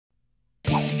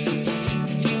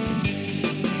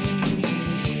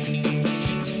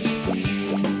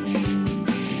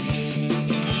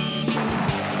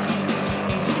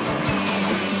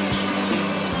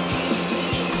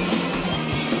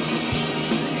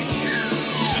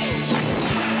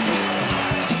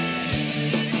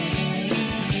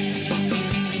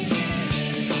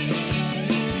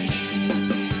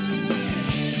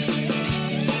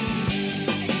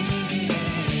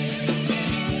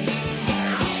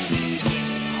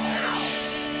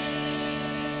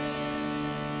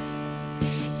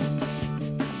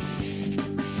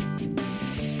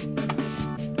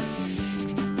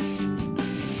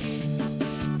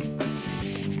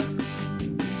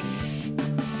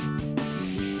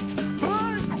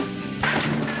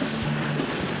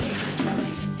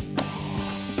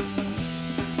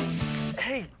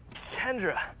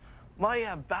Kendra,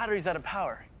 my battery's out of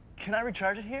power. Can I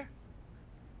recharge it here?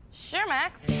 Sure,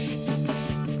 Max.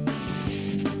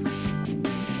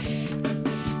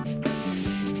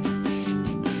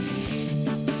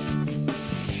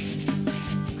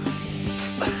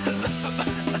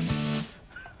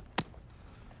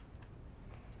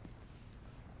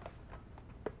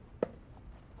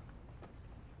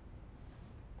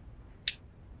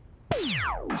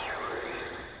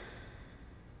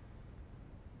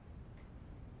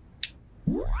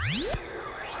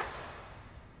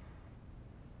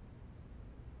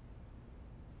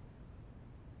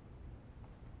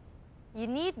 You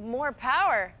need more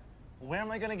power. Where am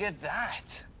I gonna get that?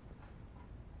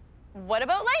 What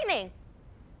about lightning?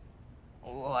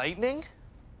 Lightning?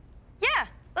 Yeah,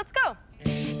 let's go.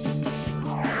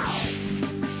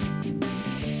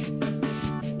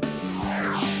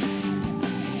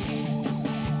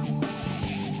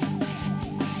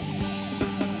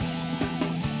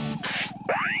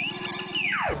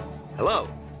 Hello.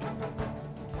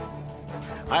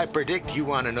 I predict you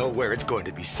want to know where it's going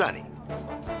to be sunny.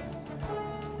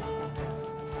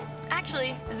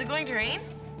 Actually, is it going to rain?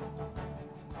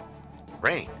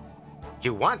 Rain?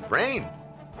 You want rain?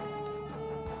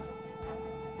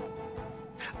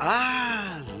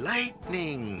 Ah,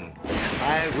 lightning.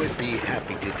 I would be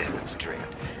happy to demonstrate.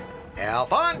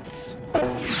 Alphonse!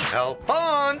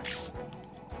 Alphonse!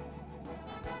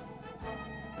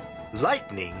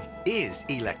 Lightning is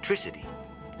electricity.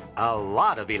 A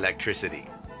lot of electricity.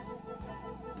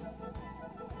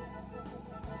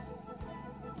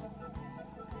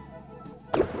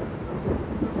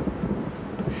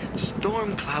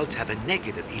 Storm clouds have a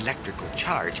negative electrical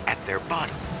charge at their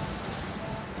bottom.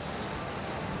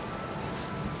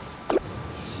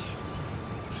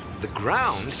 The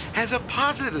ground has a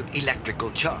positive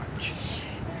electrical charge.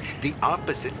 The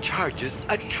opposite charges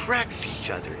attract each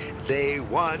other. They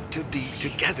want to be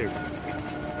together.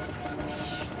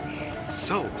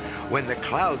 So, when the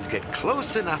clouds get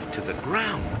close enough to the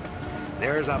ground,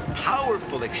 there's a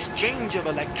powerful exchange of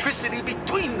electricity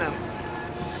between them.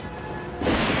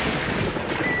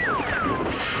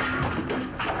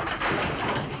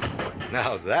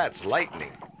 Now that's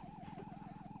lightning.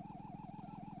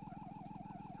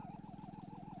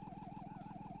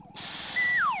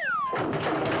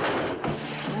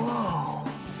 Whoa.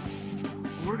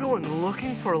 We're going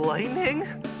looking for lightning?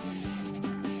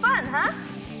 Fun, huh?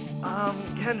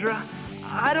 Kendra,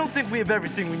 I don't think we have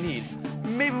everything we need.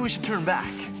 Maybe we should turn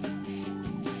back.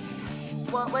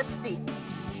 Well, let's see.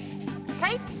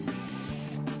 Kite.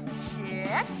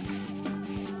 Check.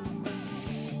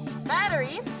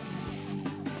 Battery.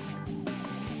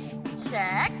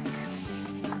 Check.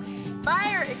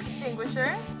 Fire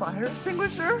extinguisher. Fire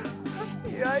extinguisher?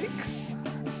 Yikes.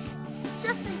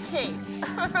 Just in case.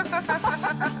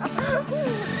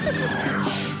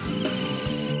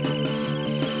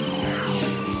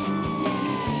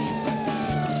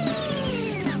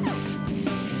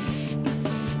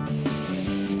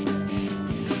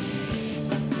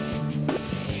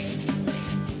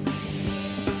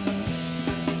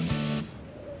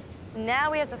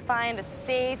 Now we have to find a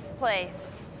safe place.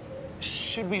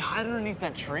 Should we hide underneath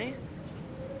that tree?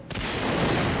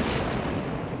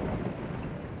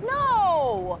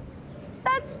 No!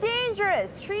 That's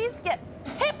dangerous. Trees get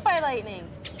hit by lightning.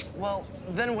 Well,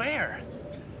 then where?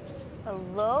 A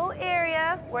low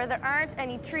area where there aren't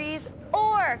any trees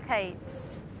or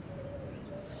kites.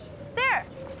 There.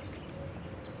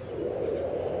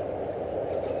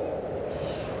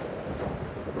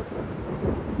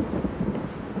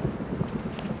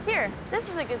 Here, this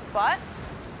is a good spot.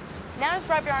 Now just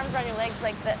wrap your arms around your legs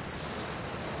like this.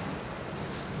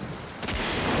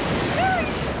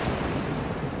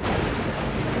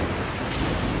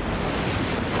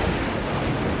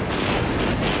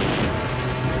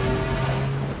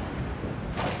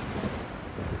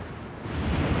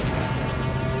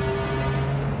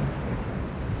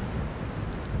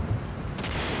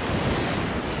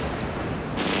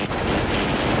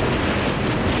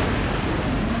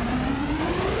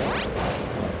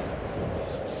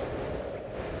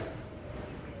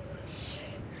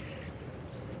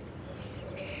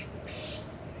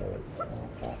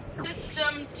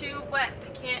 System too wet.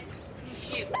 Can't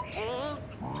compute.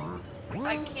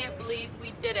 I can't believe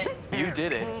we did it. You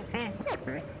did it.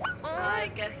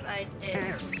 I guess I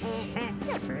did.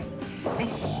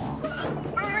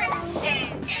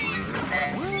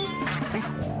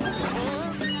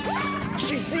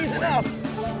 She's seizing up.